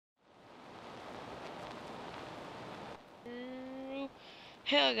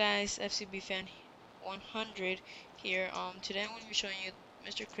Hello guys, FCB fan 100 here. Today I'm going to be showing you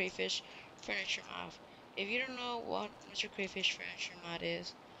Mr. Crayfish furniture mod. If you don't know what Mr. Crayfish furniture mod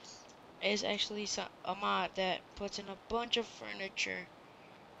is, it's actually a mod that puts in a bunch of furniture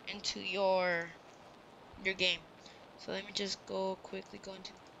into your game. So let me just quickly go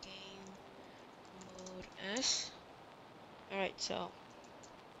into game mode S. Alright, so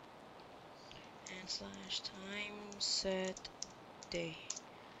and slash time set day.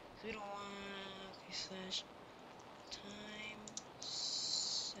 So we don't want slash time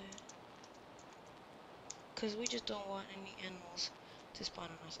set, because we just don't want any animals to spawn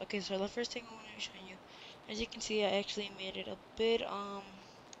on us. Okay, so the first thing I want to show you, as you can see, I actually made it a bit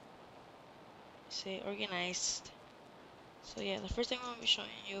say organized. So yeah, the first thing I'm going to be showing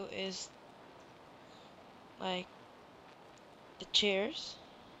you is like the chairs.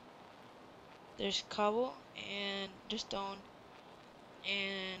 There's cobble and there's stone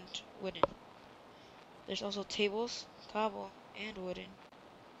and wooden. There's also tables, cobble and wooden.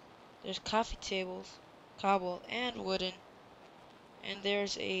 There's coffee tables, cobble and wooden. And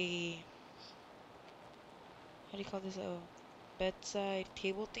there's a, how do you call this, a bedside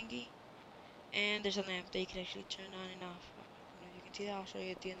table thingy. And there's a lamp that you can actually turn on and off. If you can see that, I'll show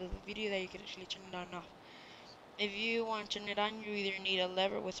you at the end of the video that you can actually turn it on and off. If you want to turn it on, you either need a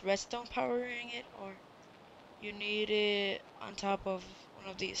lever with redstone powering it, or you need it on top of one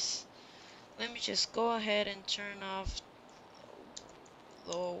of these. Let me just go ahead and turn off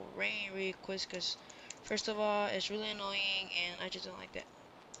the rain really quick, because first of all, it's really annoying and I just don't like that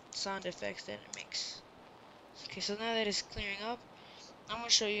sound effects that it makes. Okay, so now that it's clearing up, I'm going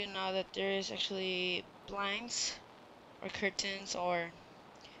to show you now that there is actually blinds or curtains or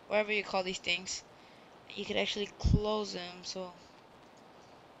whatever you call these things. You can actually close them so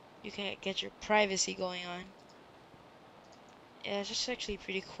you can get your privacy going on. Yeah, it's just actually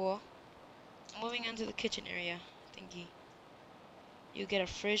pretty cool. Moving on to the kitchen area thingy. You get a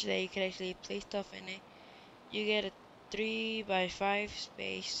fridge that you can actually place stuff in it. You get a 3x5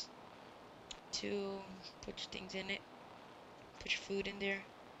 space to put your things in it. Put your food in there.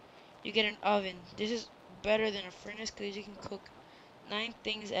 You get an oven. This is better than a furnace because you can cook 9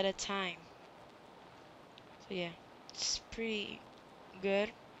 things at a time. So yeah, it's pretty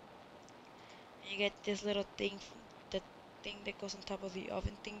good. And you get this little thing, the thing that goes on top of the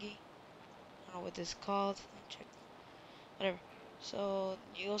oven thingy. I don't know what this is called. Let me check. Whatever. So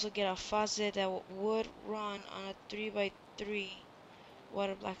you also get a faucet that would run on a 3x3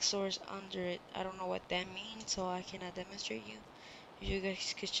 water black source under it. I don't know what that means, so I cannot demonstrate you. If you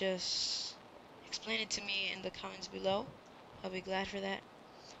guys could just explain it to me in the comments below, I'll be glad for that.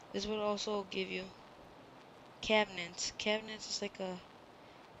 This would also give you cabinets. Cabinets is like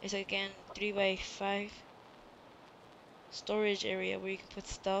it's again 3x5 storage area where you can put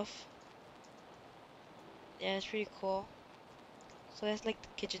stuff. Yeah, it's pretty cool. So that's like the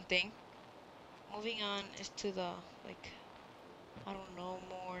kitchen thing. Moving on is to the, like, I don't know,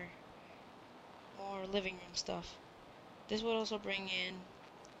 more living room stuff. This would also bring in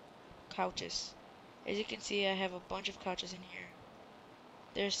couches. As you can see, I have a bunch of couches in here.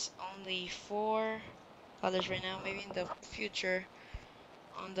 There's only 4 colors right now. Maybe in the future,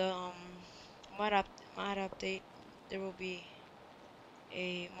 on the mod update, there will be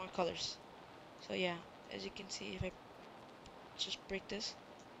more colors. So yeah, as you can see, if I just break this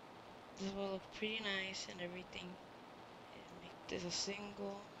will look pretty nice and everything. Make this a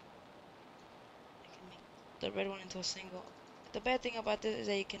single. I can make the red one into a single. The bad thing about this is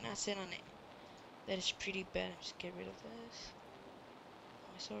that you cannot sit on it. That is pretty bad. Just get rid of this.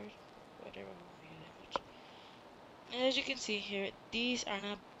 My sword. Whatever. And as you can see here, these are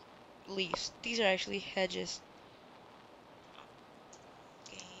not leaves. These are actually hedges.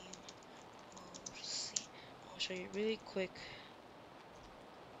 Game mode C. I'll show you really quick.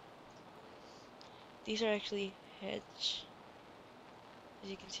 These are actually hedge. As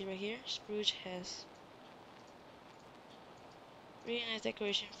you can see right here, spruce has really nice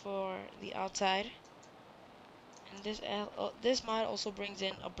decoration for the outside. And this mod also brings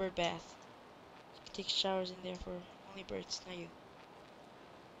in a bird bath. You can take showers in there for only birds, not you.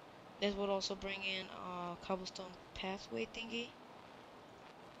 This would also bring in a cobblestone pathway thingy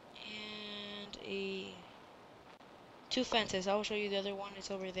and 2 fences. I will show you the other one. It's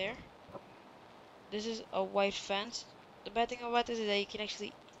over there. This is a white fence. The bad thing about this is that you can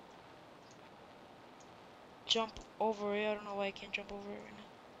actually jump over it. I don't know why I can't jump over it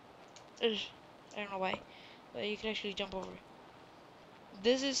right now. I don't know why, but you can actually jump over it.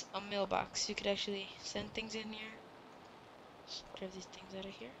 This is a mailbox. You could actually send things in here. Just grab these things out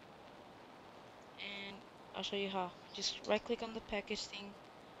of here. And I'll show you how. Just right click on the package thing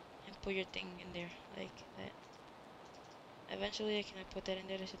and put your thing in there like that. Eventually I can put that in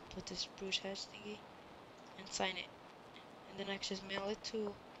there. I should put this Bruce Hatch thingy and sign it. And then I can just mail it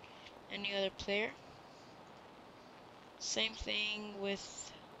to any other player. Same thing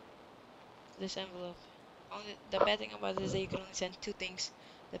with this envelope. Only the bad thing about this is that you can only send two things.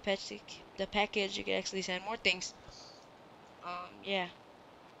 The package you can actually send more things. Yeah.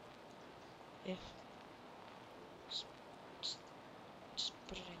 Yeah. Just, just, just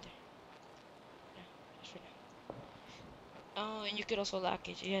put it in there. Yeah, just right now. Oh, and you could also lock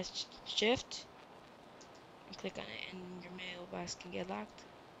it. You have shift and click on it, and your mailbox can get locked.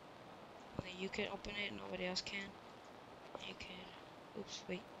 Only you can open it, nobody else can. And you can. Oops,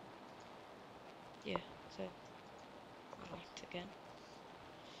 wait. Yeah. So unlocked again.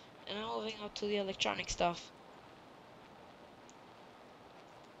 And I'm moving up to the electronic stuff.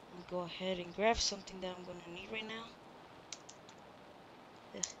 Go ahead and grab something that I'm gonna need right now.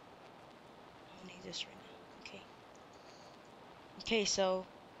 Ugh, I'm gonna need this right now. Okay. Okay, so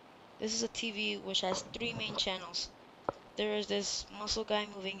this is a TV which has three main channels. There is this muscle guy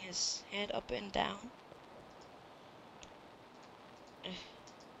moving his head up and down. Ugh,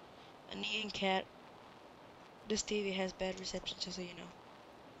 an Indian cat. This TV has bad reception, just so you know.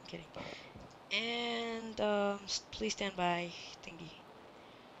 I'm kidding. And please stand by thingy.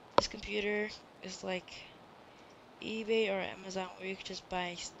 This computer is like eBay or Amazon, where you can just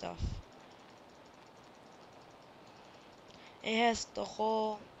buy stuff. It has the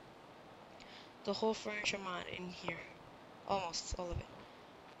whole furniture mod in here, almost all of it.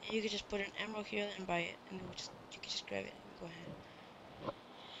 And you can just put an emerald here and buy it, and you can just grab it and go ahead.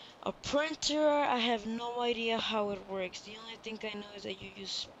 A printer, I have no idea how it works. The only thing I know is that you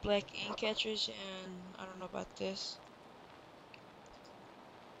use black ink cartridge, and I don't know about this.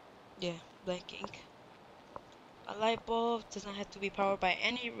 Yeah, black ink. A light bulb does not have to be powered by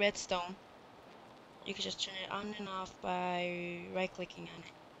any redstone. You can just turn it on and off by right-clicking on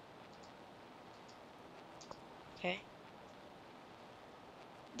it. Okay.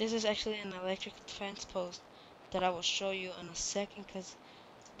 This is actually an electric fence post that I will show you in a second, because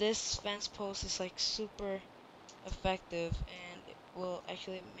this fence post is like super effective, and it will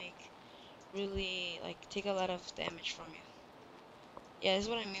actually take a lot of damage from you. Yeah, this is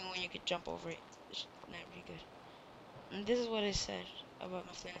what I mean when you could jump over it. It's not really good. And this is what I said about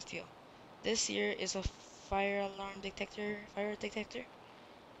my flint and steel. This here is a fire detector,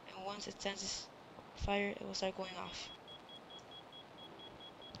 and once it senses fire, it will start going off.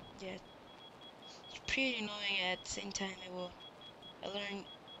 Yeah, it's pretty annoying. At the same time, it will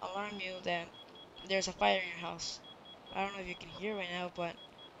alarm you that there's a fire in your house. I don't know if you can hear right now, but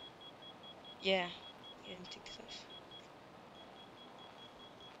yeah, you can take this off.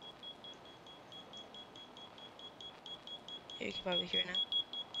 Yeah, you can probably hear it now.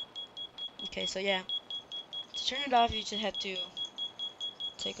 Okay, so yeah, to turn it off, you just have to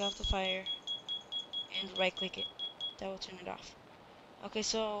take off the fire and right click it. That will turn it off. Okay,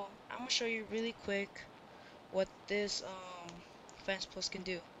 so I'm gonna show you really quick what this fence post can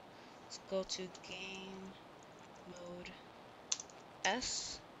do. Let's go to game mode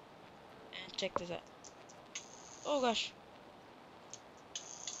S and check this out. Oh gosh.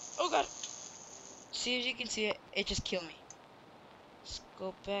 Oh god. See, if you can see it, it just killed me. Let's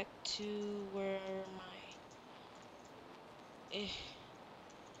go back to where my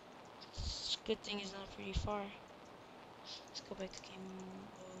good thing is not pretty far. Let's go back to game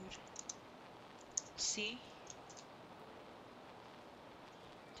mode C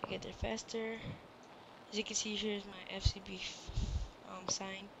to get there faster. As you can see, here's my FCB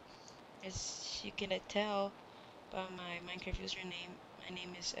sign. As you can tell by my Minecraft username, my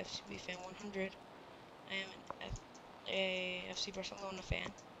name is FCBFan100. I am a FC Barcelona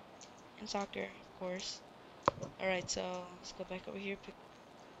fan, and soccer, of course. Alright, so let's go back over here, pick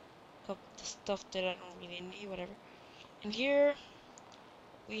up the stuff that I don't really need, whatever. And here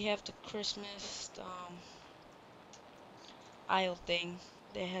we have the Christmas aisle thing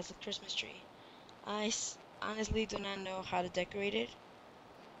that has a Christmas tree. Honestly do not know how to decorate it,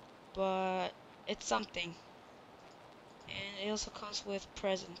 but it's something. And it also comes with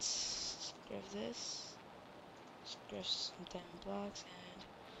presents. Let's grab this. Let's grab some diamond blocks, and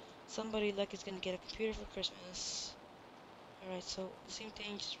somebody lucky is gonna get a computer for Christmas. Alright, so the same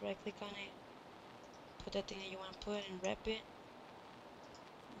thing, just right click on it, put that thing that you want to put and wrap it.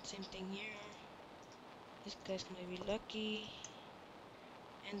 Same thing here. This guy's gonna be lucky.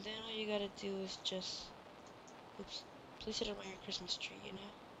 And then all you gotta do is just, oops, place it around your Christmas tree, you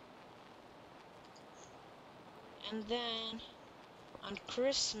know? And then, on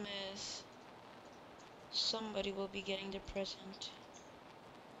Christmas, somebody will be getting their present.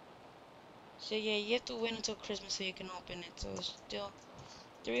 So yeah, you have to wait until Christmas so you can open it. So it's still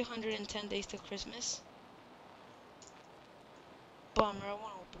 310 days till Christmas. Bummer, I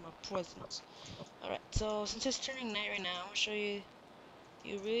want to open my presents. Alright, so since it's turning night right now, I'm going to show you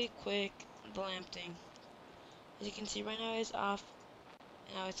really quick the lamp thing. As you can see right now it's off,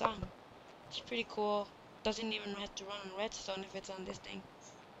 and now it's on. It's pretty cool. Doesn't even have to run on redstone if it's on this thing.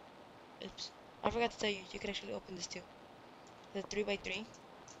 Oops. I forgot to tell you, you can actually open this too. The 3x3.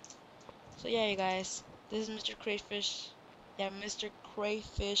 So yeah, you guys, this is Mr. Crayfish. Yeah, Mr.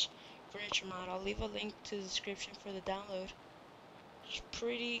 Crayfish furniture mod. I'll leave a link to the description for the download. It's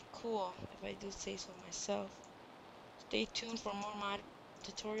pretty cool, if I do say so myself. Stay tuned for more mod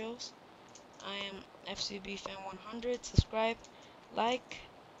tutorials. I am FCB Fan 100. Like,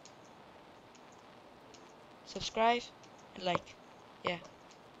 subscribe, and like. Yeah.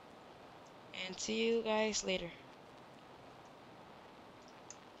 And see you guys later.